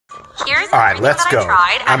here's All right, let's go.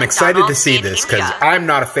 I'm excited to see McDonald's this because in India. I'm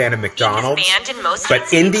not a fan of McDonald's. It is banned in most But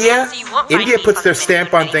states, India, so you won't find India beef puts their on the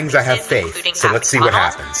stamp menu on things. I have faith. including So at let's see what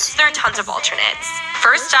McDonald's. happens. There are tons of alternates.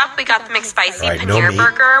 First up, we got the McSpicy All right, no Paneer meat.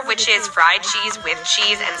 Burger, which is fried cheese with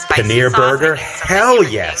cheese and spicy Paneer sauce. burger? I think some Hell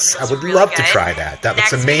favorite yes. things. I It's would really love to good. try that. That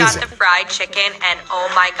looks Next, amazing. we got the fried chicken, and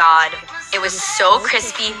oh my god, it was so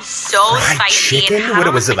crispy, so Fried spicy. chicken? And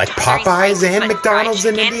What was it, like very Popeyes spicy, and but McDonald's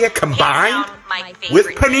fried in chicken, India hands combined? down, my With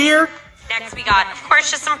favorite paneer? Next, we got, of course,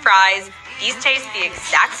 just some fries. These taste the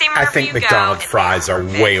exact same I wherever think you McDonald's go, and fries they are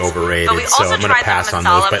perfect. way overrated, But we so also I'm gonna tried pass the on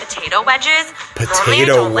those, masala but- potato wedges. Normally, I Potato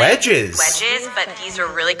don't like wedges? wedges, but these are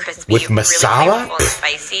really crispy, With masala? really flavorful and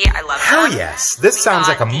spicy. I love Hell them. yes. This We sounds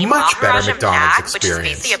got like a the much better Maharajan McDonald's Mac, experience.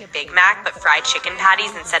 Which is basically a Big Mac, but fried chicken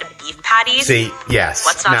patties instead of beef patties. See, yes.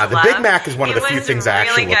 What's not Now, to the love? Big Mac is one of the It few was things I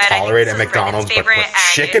actually really will good. I think tolerate this at was Brendan's McDonald's, but favorite, put and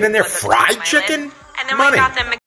chicken in there, it was fried my chicken? list. And then Money. we got the